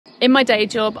In my day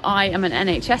job, I am an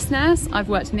NHS nurse. I've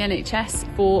worked in the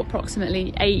NHS for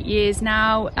approximately 8 years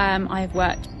now. I have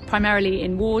worked primarily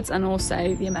in wards and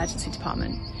also the emergency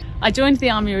department. I joined the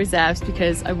Army Reserves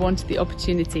because I wanted the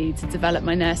opportunity to develop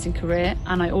my nursing career,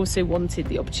 and I also wanted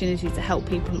the opportunity to help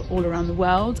people all around the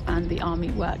world, and the Army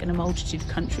work in a multitude of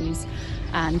countries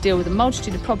and deal with a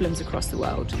multitude of problems across the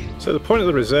world. So the point of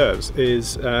the reserves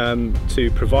is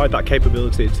to provide that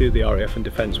capability to the RAF and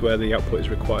Defence where the output is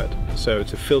required. So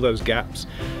to fill those gaps,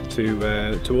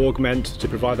 to augment, to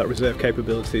provide that reserve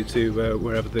capability to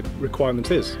wherever the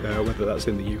requirement is, whether that's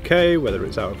in the UK, whether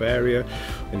it's out of area,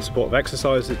 in support of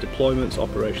exercises, deployments,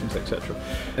 operations, etc.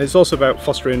 And it's also about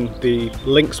fostering the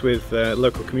links with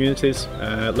local communities,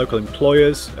 local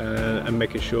employers, and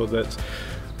making sure that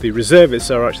the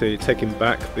reservists are actually taking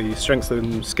back the strengths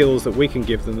and skills that we can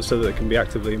give them so that they can be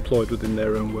actively employed within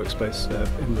their own workspace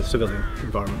in the civilian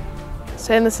environment.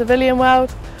 So in the civilian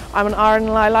world, I'm an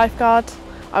RNLI lifeguard.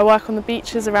 I work on the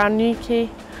beaches around Newquay.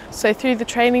 So through the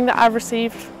training that I've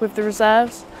received with the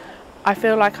reserves, I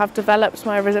feel like I've developed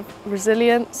my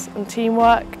resilience and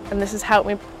teamwork, and this has helped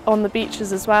me on the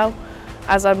beaches as well,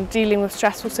 as I'm dealing with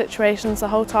stressful situations the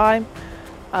whole time.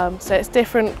 So it's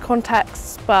different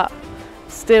contexts, but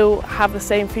still have the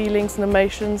same feelings and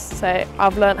emotions, so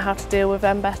I've learnt how to deal with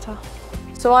them better.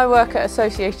 So I work at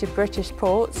Associated British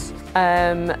Ports.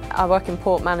 I work in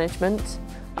port management.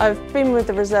 I've been with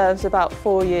the reserves about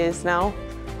 4 years now,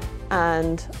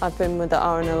 and I've been with the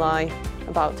RNLI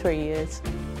about 3 years.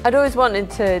 I'd always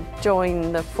wanted to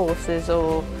join the forces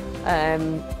or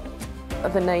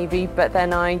the Navy, but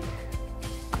then I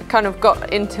kind of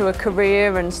got into a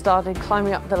career and started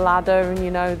climbing up the ladder, and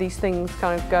you know, these things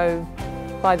kind of go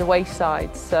by the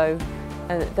wayside. So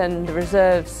then the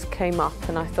reserves came up,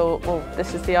 and I thought, well,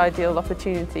 this is the ideal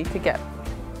opportunity to get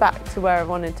back to where I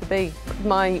wanted to be.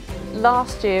 My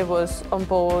last year was on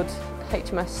board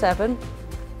HMS 7,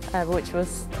 which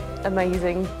was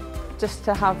amazing, just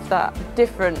to have that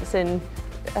difference in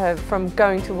from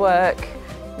going to work.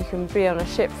 You can be on a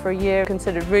ship for a year,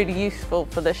 considered really useful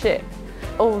for the ship.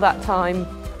 All that time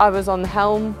I was on the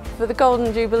helm. For the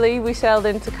Golden Jubilee we sailed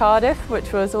into Cardiff,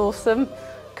 which was awesome.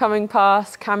 Coming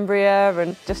past Cambria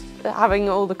and just having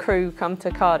all the crew come to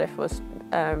Cardiff was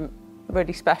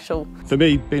really special. For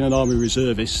me, being an Army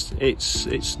Reservist,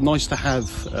 it's nice to have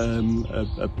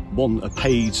a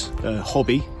paid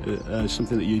hobby,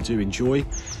 something that you do enjoy,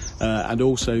 and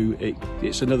also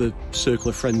it's another circle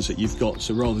of friends that you've got.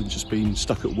 So rather than just being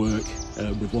stuck at work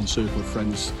with one circle of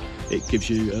friends, it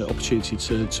gives you an opportunity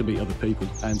to meet other people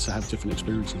and to have different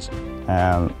experiences.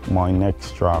 My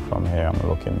next job from here, I'm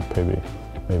looking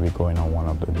maybe going on one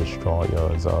of the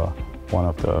destroyers or one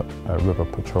of the river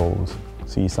patrols,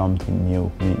 see something new,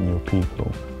 meet new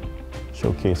people,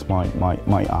 showcase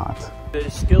my art. The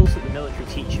skills that the military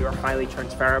teach you are highly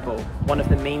transferable. One of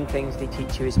the main things they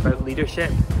teach you is about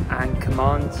leadership and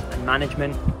command and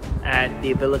management, and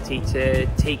the ability to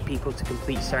take people to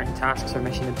complete certain tasks or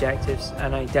mission objectives,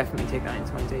 and I definitely take that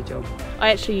into my day job.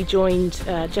 I actually joined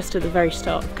just at the very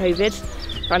start of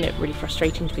COVID. I found it really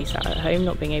frustrating to be sat at home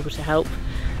not being able to help,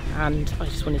 and I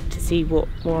just wanted to see what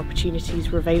more opportunities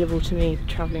were available to me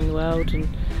travelling the world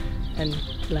and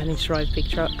learning to drive big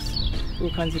trucks, all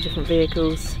kinds of different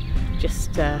vehicles,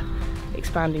 just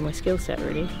expanding my skill set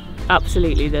really.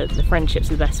 Absolutely, the friendships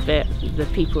are the best bit. The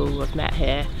people I've met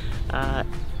here,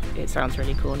 it sounds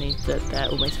really corny that they're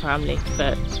almost family,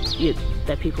 but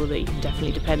they're people that you can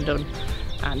definitely depend on,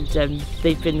 and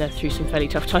they've been there through some fairly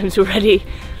tough times already.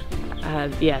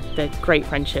 Yeah, they're great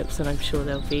friendships, and I'm sure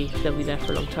they'll be there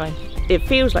for a long time. It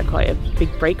feels like quite a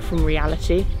big break from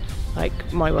reality.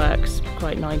 Like, my work's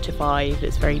quite 9 to 5,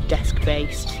 it's very desk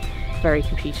based, very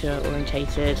computer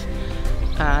orientated,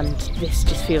 and this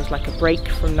just feels like a break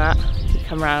from that. You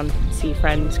come around, see your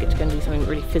friends, get to go and do something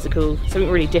really physical, something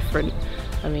really different.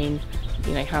 I mean,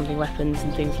 you know, handling weapons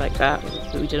and things like that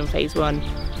we did on phase 1.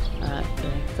 You know,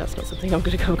 that's not something I'm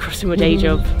going to come across in my day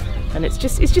job, and it's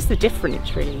just the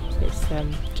difference really. It's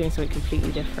doing something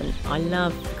completely different. I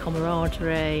love the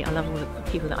camaraderie, I love all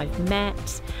the people that I've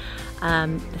met,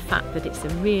 the fact that it's a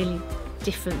really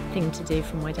different thing to do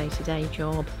from my day-to-day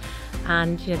job,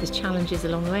 and you know, there's challenges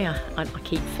along the way. I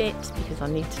keep fit because I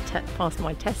need to pass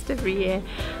my test every year,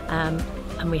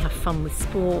 and we have fun with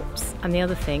sports. And the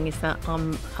other thing is that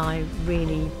I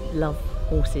really love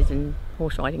horses and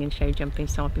horse riding and show jumping,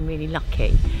 so I've been really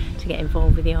lucky to get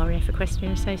involved with the RAF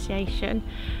Equestrian Association,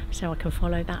 so I can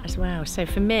follow that as well. So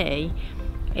for me,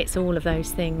 it's all of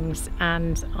those things,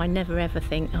 and I never ever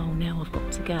think, oh no, I've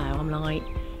got to go. I'm like,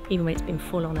 even when it's been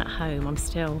full on at home,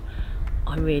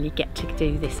 I really get to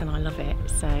do this and I love it.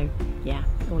 So yeah,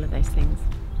 all of those things.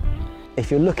 If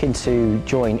you're looking to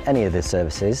join any of the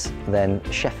services, then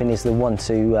chefing is the one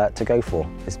to go for.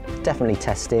 It's definitely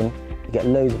testing, you get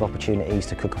loads of opportunities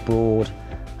to cook abroad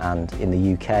and in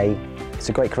the UK. It's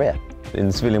a great career. In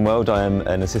the civilian world, I am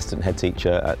an assistant head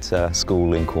teacher at a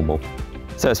school in Cornwall.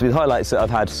 So the highlights that I've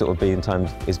had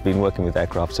has been working with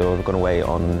aircraft. So I've gone away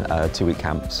on 2-week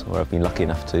camps where I've been lucky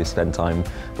enough to spend time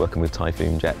working with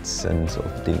Typhoon jets and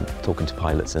talking to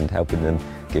pilots and helping them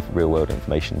give real-world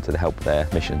information to help their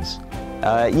missions.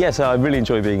 So I really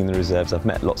enjoy being in the reserves. I've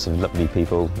met lots of lovely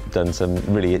people, done some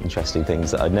really interesting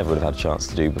things that I never would have had a chance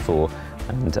to do before,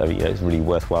 and it's a really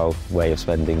worthwhile way of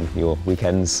spending your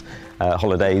weekends,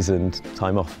 holidays and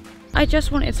time off. I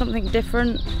just wanted something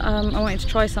different. I wanted to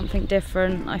try something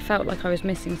different. I felt like I was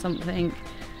missing something,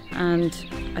 and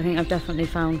I think I've definitely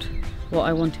found what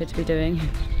I wanted to be doing.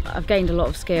 I've gained a lot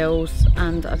of skills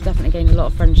and I've definitely gained a lot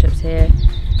of friendships here,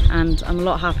 and I'm a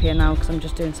lot happier now because I'm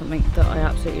just doing something that I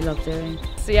absolutely love doing.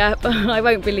 So yeah, I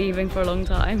won't be leaving for a long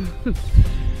time.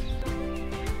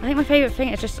 I think my favourite thing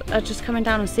is just coming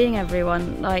down and seeing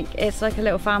everyone. It's like a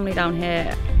little family down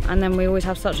here, and then we always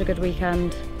have such a good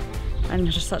weekend and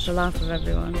just such a laugh with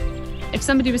everyone. If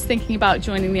somebody was thinking about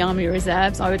joining the Army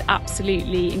Reserves, I would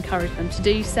absolutely encourage them to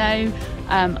do so.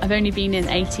 I've only been in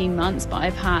 18 months, but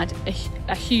I've had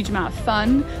a huge amount of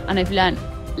fun, and I've learnt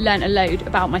a load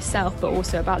about myself, but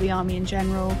also about the Army in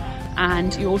general.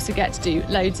 And you also get to do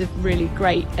loads of really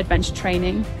great adventure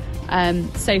training.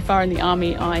 So far in the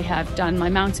Army, I have done my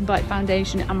mountain bike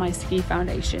foundation and my ski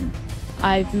foundation.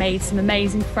 I've made some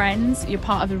amazing friends. You're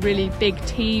part of a really big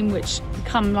team which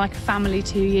become like a family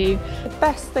to you. The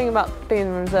best thing about being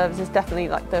in the reserves is definitely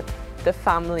like the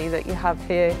family that you have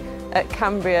here at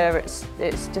Cambria. It's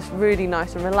just really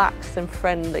nice and relaxed and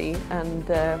friendly and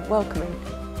welcoming.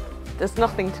 There's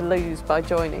nothing to lose by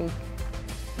joining.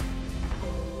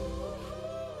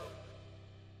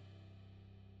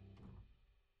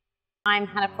 I'm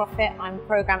Hannah Profit. I'm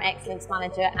Programme Excellence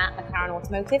Manager at McLaren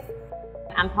Automotive.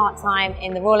 I'm part-time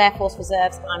in the Royal Air Force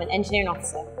Reserves. I'm an engineering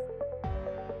officer.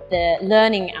 The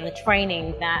learning and the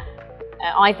training that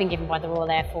I've been given by the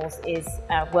Royal Air Force is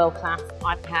world-class.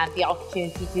 I've had the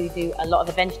opportunity to do a lot of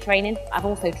adventure training. I've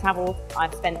also travelled.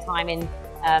 I've spent time in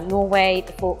Norway,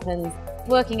 the Falklands,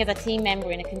 working as a team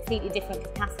member in a completely different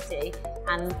capacity,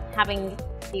 and having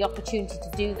the opportunity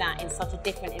to do that in such a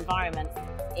different environment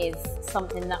is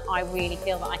something that I really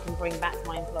feel that I can bring back to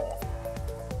my employer.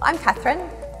 I'm Catherine.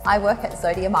 I work at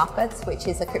Zodia Markets, which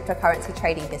is a cryptocurrency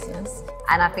trading business,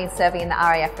 and I've been serving in the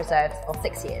RAF Reserves for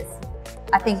 6 years.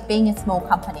 I think being a small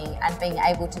company and being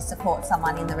able to support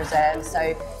someone in the reserves,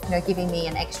 so giving me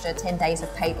an extra 10 days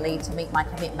of paid leave to meet my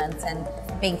commitments and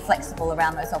being flexible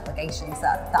around those obligations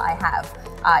that I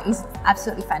have is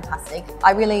absolutely fantastic.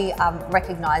 I really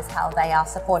recognise how they are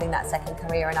supporting that second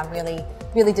career, and I'm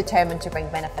really determined to bring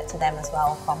benefit to them as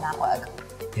well from that work.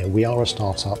 Yeah, we are a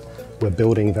startup. We're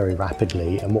building very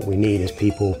rapidly, and what we need is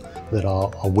people that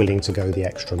are willing to go the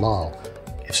extra mile.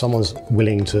 If someone's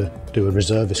willing to do a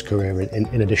reservist career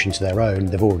in addition to their own,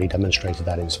 they've already demonstrated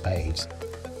that in spades.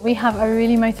 We have a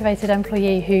really motivated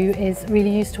employee who is really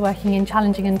used to working in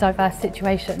challenging and diverse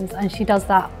situations, and she does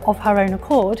that of her own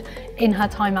accord in her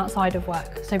time outside of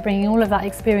work, so bringing all of that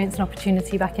experience and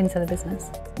opportunity back into the business.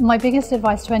 My biggest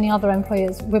advice to any other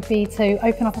employers would be to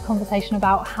open up a conversation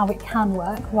about how it can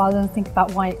work rather than think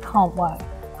about why it can't work.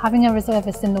 Having a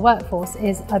reservist in the workforce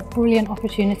is a brilliant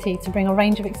opportunity to bring a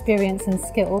range of experience and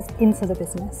skills into the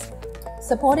business.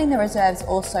 Supporting the reserves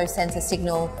also sends a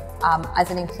signal as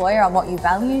an employer on what you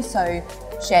value, so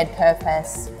shared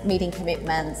purpose, meeting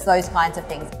commitments, those kinds of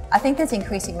things. I think there's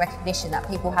increasing recognition that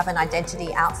people have an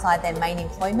identity outside their main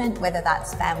employment, whether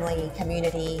that's family,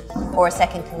 community, or a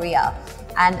second career.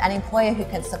 And an employer who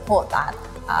can support that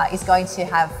is going to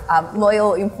have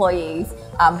loyal employees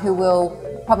who will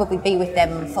probably be with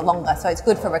them for longer. So it's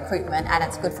good for recruitment and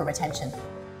it's good for retention.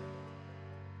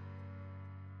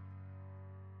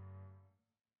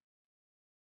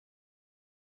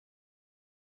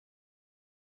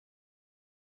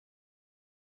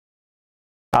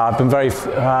 I've been very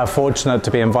fortunate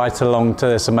to be invited along to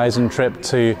this amazing trip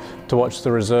to watch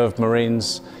the Reserve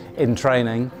Marines in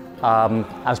training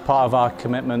as part of our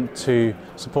commitment to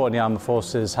supporting the Armed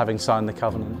Forces, having signed the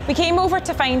Covenant. We came over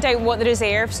to find out what the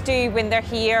reserves do when they're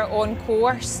here on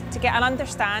course, to get an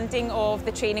understanding of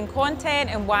the training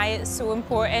content and why it's so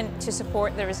important to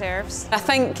support the reserves. I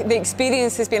think the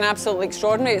experience has been absolutely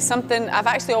extraordinary. It's something I've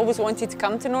actually always wanted to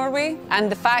come to Norway,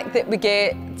 and the fact that we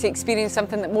get to experience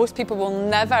something that most people will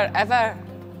never ever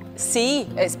see,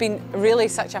 it's been really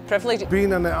such a privilege.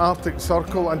 Being in the Arctic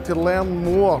Circle and to learn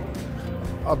more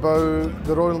about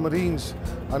the Royal Marines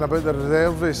and about the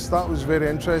reservists. That was very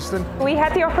interesting. We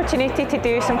had the opportunity to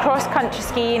do some cross-country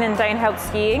skiing and downhill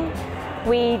skiing.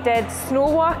 We did snow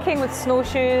walking with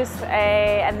snowshoes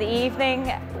in the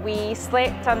evening. We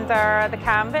slept under the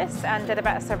canvas and did a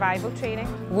bit of survival training.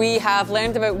 We have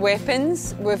learned about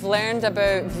weapons, we've learned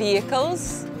about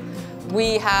vehicles,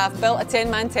 we have built a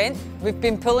 10-man tent. We've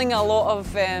been pulling a lot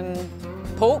of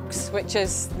pokes, which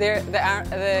is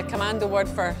the commando word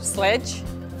for sledge.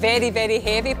 Very, very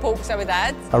heavy pokes, I would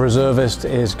add. A reservist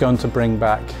is going to bring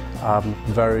back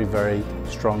very, very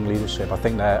strong leadership. I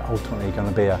think they're ultimately going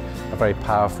to be a very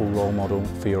powerful role model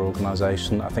for your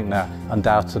organisation. I think they're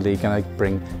undoubtedly going to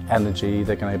bring energy,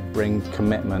 they're going to bring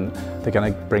commitment, they're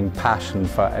going to bring passion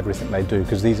for everything they do,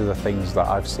 because these are the things that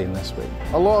I've seen this week.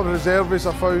 A lot of reservists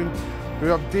I found who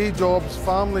have day jobs,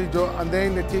 family jobs, and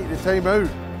then they take the time out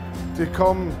to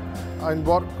come and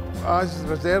work as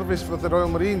reservists with the Royal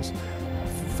Marines.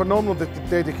 Phenomenal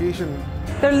dedication.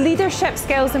 Their leadership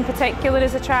skills in particular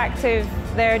is attractive.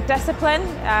 Their discipline,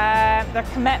 their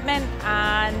commitment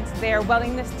and their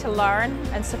willingness to learn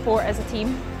and support as a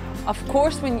team. Of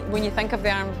course, when you think of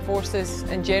the armed forces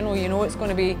in general, you know it's going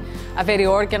to be a very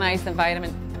organised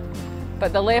environment.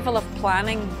 But the level of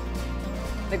planning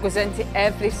that goes into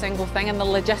every single thing and the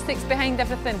logistics behind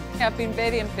everything, I've been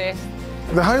very impressed.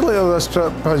 The highlight of this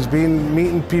trip has been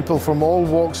meeting people from all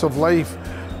walks of life,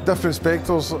 different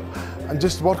spectres, and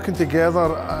just working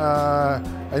together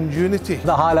in unity.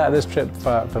 The highlight of this trip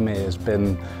for me has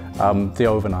been the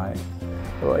overnight.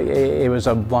 It was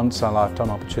a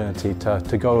once-in-a-lifetime opportunity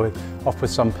to go off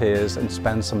with some peers and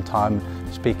spend some time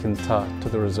speaking to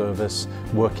the reservists,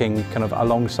 working kind of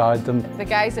alongside them. The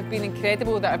guys have been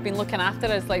incredible that have been looking after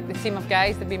us, like the team of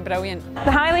guys, they've been brilliant.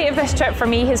 The highlight of this trip for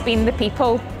me has been the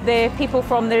people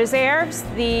from the reserves,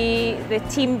 the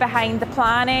team behind the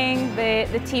planning,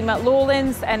 the team at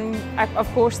Lowlands, and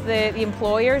of course the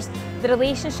employers. The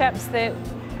relationships that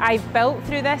I've built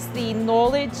through this, the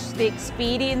knowledge, the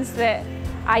experience that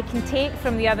I can take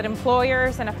from the other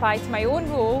employers and apply to my own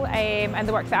role, and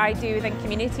the work that I do within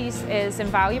communities is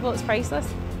invaluable, it's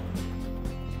priceless.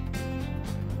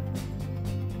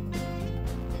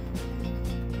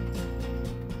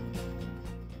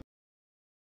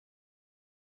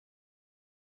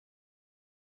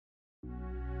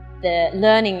 The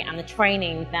learning and the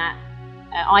training that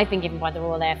I've been given by the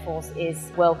Royal Air Force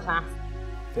is world class.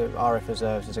 The RAF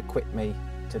Reserves has equipped me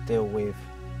to deal with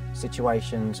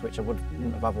situations which I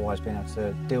wouldn't have otherwise been able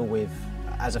to deal with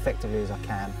as effectively as I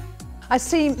can. I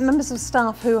see members of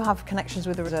staff who have connections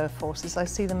with the reserve forces. I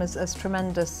see them as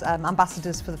tremendous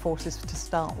ambassadors for the forces to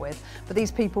start with, but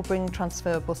these people bring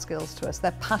transferable skills to us.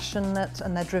 They're passionate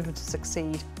and they're driven to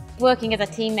succeed. Working as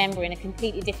a team member in a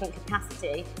completely different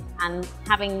capacity and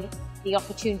having the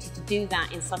opportunity to do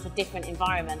that in such a different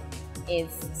environment is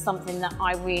something that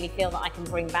I really feel that I can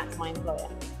bring back to my employer.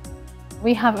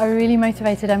 We have a really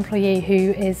motivated employee who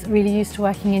is really used to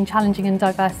working in challenging and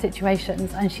diverse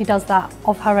situations, and she does that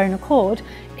of her own accord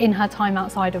in her time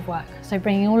outside of work. So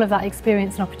bringing all of that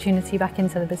experience and opportunity back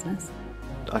into the business.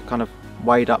 I kind of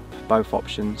weighed up both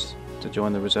options to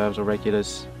join the reserves or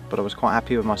regulars, but I was quite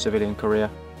happy with my civilian career.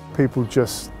 People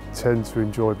just tend to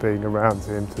enjoy being around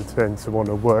him, tend to want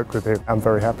to work with him. I'm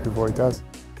very happy with what he does.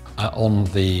 On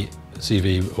the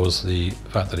CV was the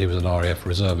fact that he was an RAF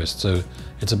reservist, so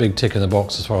it's a big tick in the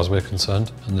box as far as we're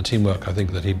concerned, and the teamwork I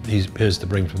think that he appears to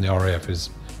bring from the RAF is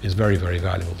very, very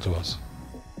valuable to us.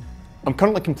 I'm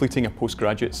currently completing a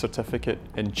postgraduate certificate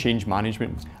in change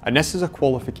management, and this is a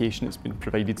qualification that's been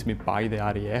provided to me by the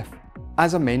RAF.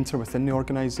 As a mentor within the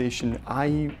organisation,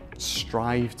 I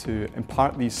strive to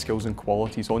impart these skills and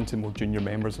qualities onto more junior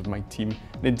members of my team,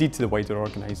 and indeed to the wider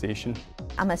organisation.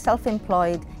 I'm a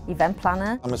self-employed event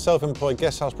planner. I'm a self-employed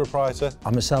guest house proprietor.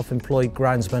 I'm a self-employed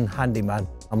groundsman, handyman.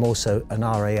 I'm also an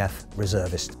RAF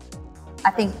reservist. I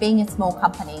think being a small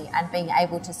company and being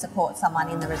able to support someone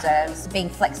in the reserves, being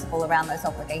flexible around those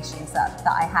obligations that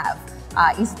I have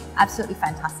is absolutely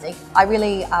fantastic. I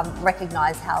really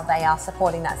recognise how they are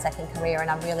supporting that second career, and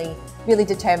I'm really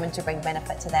determined to bring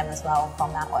benefit to them as well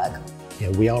from that work. Yeah,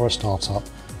 we are a startup,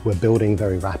 we're building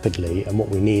very rapidly, and what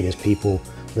we need is people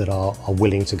that are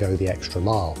willing to go the extra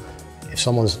mile. If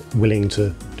someone's willing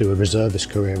to do a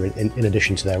reservist career in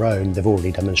addition to their own, they've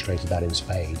already demonstrated that in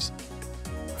spades.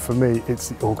 For me, it's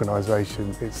the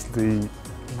organisation, it's the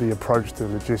approach to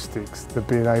logistics, the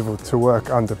being able to work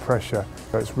under pressure.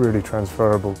 It's really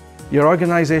transferable. Your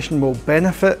organisation will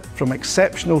benefit from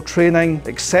exceptional training,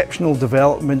 exceptional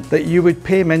development that you would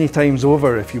pay many times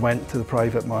over if you went to the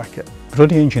private market.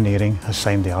 Brody Engineering has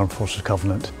signed the Armed Forces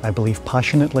Covenant. I believe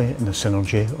passionately in the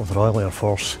synergy of the Royal Air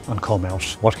Force and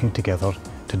commerce working together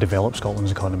to develop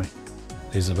Scotland's economy.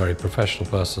 He's a very professional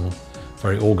person,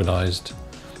 very organised,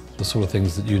 the sort of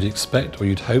things that you'd expect or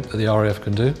you'd hope that the RAF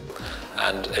can do.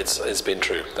 And it's been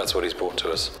true. That's what he's brought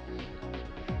to us.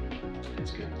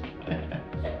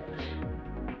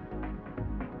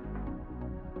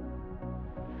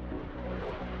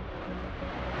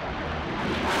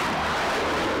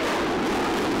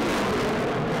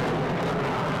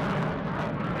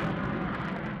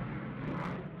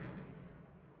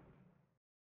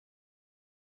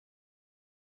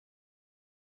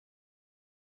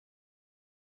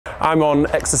 I'm on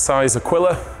exercise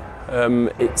Aquila.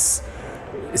 It's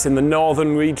in the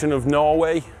northern region of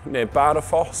Norway, near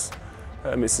Bardufoss.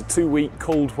 It's a 2-week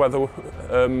cold weather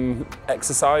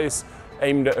exercise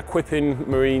aimed at equipping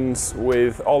Marines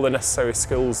with all the necessary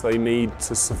skills they need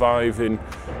to survive in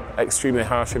extremely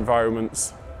harsh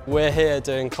environments. We're here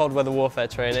doing cold weather warfare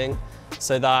training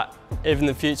so that if in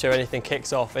the future anything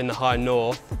kicks off in the high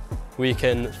north, we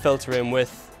can filter in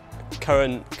with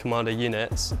current commander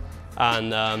units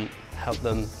and help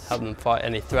them fight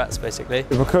any threats, basically.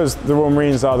 Because the Royal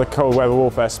Marines are the cold weather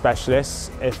warfare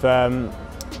specialists, if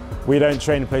we don't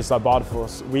train in places like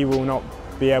Bardufoss, we will not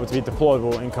be able to be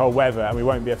deployable in cold weather and we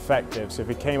won't be effective. So if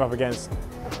we came up against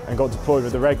and got deployed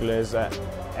with the regulars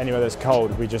anywhere that's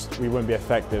cold, we wouldn't be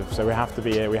effective. So we have to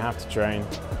be here, we have to train.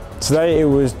 Today it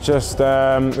was just, we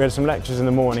had some lectures in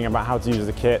the morning about how to use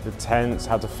the kit, the tents,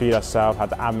 how to feed ourselves, how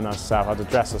to ammo ourselves, how to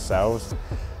dress ourselves.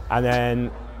 And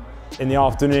then in the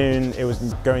afternoon it was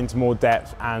going into more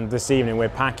depth, and this evening we're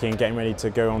packing, getting ready to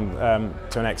go on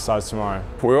to an exercise tomorrow.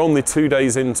 We're only 2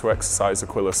 days into exercise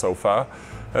Aquila so far,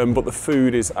 but the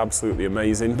food is absolutely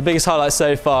amazing. The biggest highlight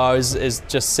so far is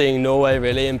just seeing Norway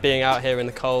really and being out here in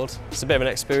the cold. It's a bit of an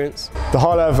experience. The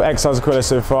highlight of exercise Aquila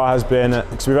so far has been,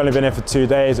 because we've only been here for 2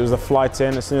 days, it was the flight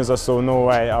in. As soon as I saw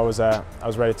Norway, I was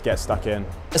ready to get stuck in.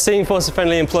 Seeing forces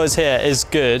friendly employees here is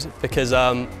good because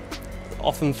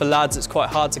often for lads it's quite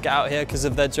hard to get out here because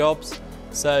of their jobs.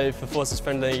 So for forces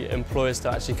friendly employers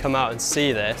to actually come out and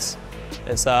see this,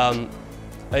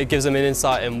 it gives them an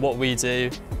insight in what we do,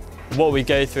 what we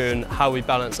go through and how we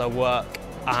balance our work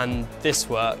and this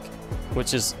work,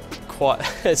 which is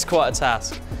it's quite a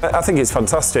task. I think it's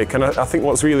fantastic, and I think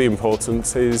what's really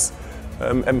important is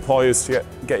employers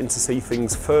getting to see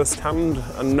things firsthand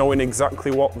and knowing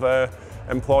exactly what their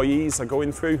employees are going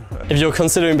through. If you're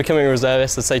considering becoming a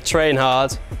reservist, I'd say train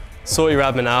hard, sort your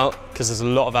admin out, because there's a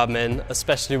lot of admin,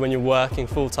 especially when you're working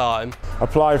full time.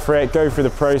 Apply for it, go through the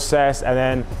process, and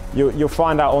then you'll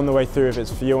find out on the way through if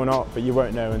it's for you or not, but you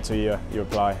won't know until you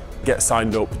apply. Get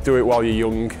signed up, do it while you're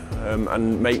young,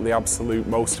 and make the absolute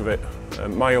most of it.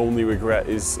 My only regret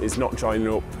is not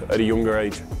joining up at a younger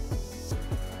age.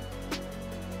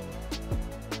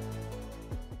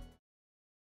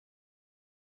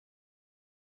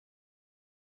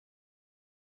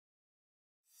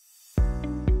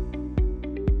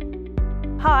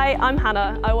 Hi, I'm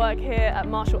Hannah. I work here at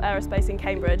Marshall Aerospace in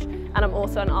Cambridge, and I'm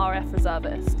also an RAF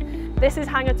Reservist. This is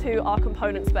Hangar 2, our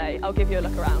components bay. I'll give you a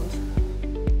look around.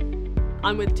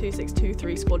 I'm with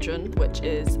 2623 Squadron, which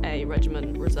is a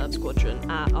regiment reserve squadron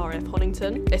at RAF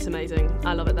Honington. It's amazing,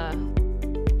 I love it there.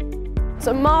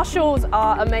 So Marshals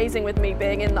are amazing with me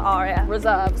being in the RAF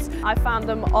Reserves. I found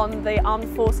them on the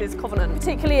Armed Forces Covenant.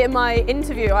 Particularly in my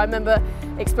interview, I remember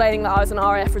explaining that I was an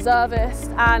RAF Reservist,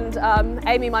 and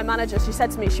Amy, my manager, she said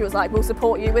to me, she was like, we'll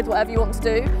support you with whatever you want to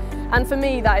do. And for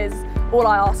me, that is all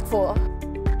I ask for.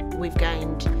 We've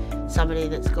gained somebody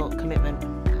that's got commitment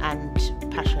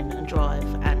and passion and drive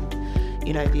and,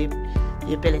 you know,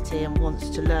 the ability and wants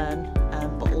to learn,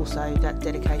 but also that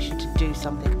dedication to do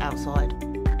something outside.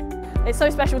 It's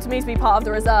so special to me to be part of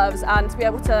the reserves and to be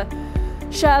able to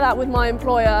share that with my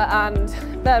employer and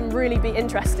them really be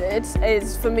interested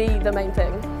is, for me, the main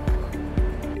thing.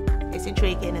 It's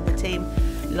intriguing, and the team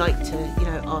like to, you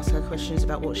know, ask her questions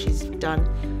about what she's done.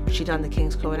 She done the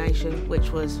King's coronation,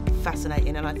 which was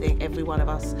fascinating, and I think every one of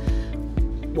us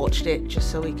watched it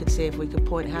just so we could see if we could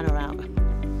point Hannah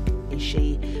out.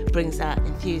 She brings that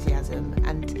enthusiasm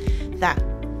and that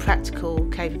practical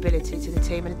capability to the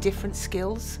team and different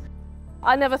skills.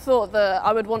 I never thought that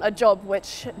I would want a job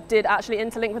which did actually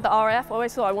interlink with the RAF. I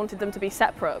always thought I wanted them to be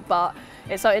separate, but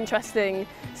it's so interesting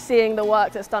seeing the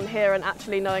work that's done here and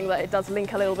actually knowing that it does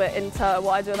link a little bit into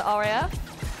what I do at the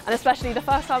RAF. And especially the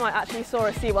first time I actually saw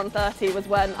a C-130 was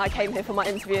when I came here for my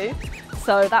interview.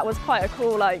 So that was quite a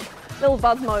cool, like, little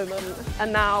buzz moment.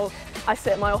 And now I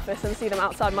sit in my office and see them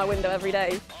outside my window every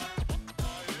day.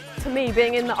 To me,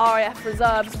 being in the RAF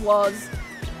Reserves was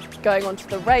going onto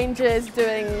the ranges,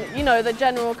 doing, you know, the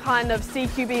general kind of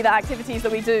CQB, the activities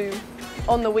that we do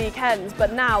on the weekends.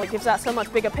 But now it gives that so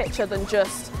much bigger picture than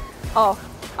just, oh,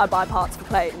 I buy parts for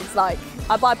planes. Like,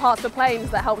 I buy parts for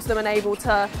planes that helps them enable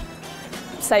to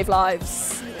save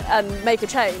lives and make a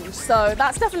change. So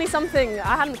that's definitely something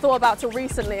I hadn't thought about till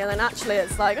recently, and then actually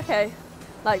it's like, okay,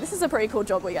 like this is a pretty cool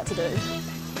job we get to do.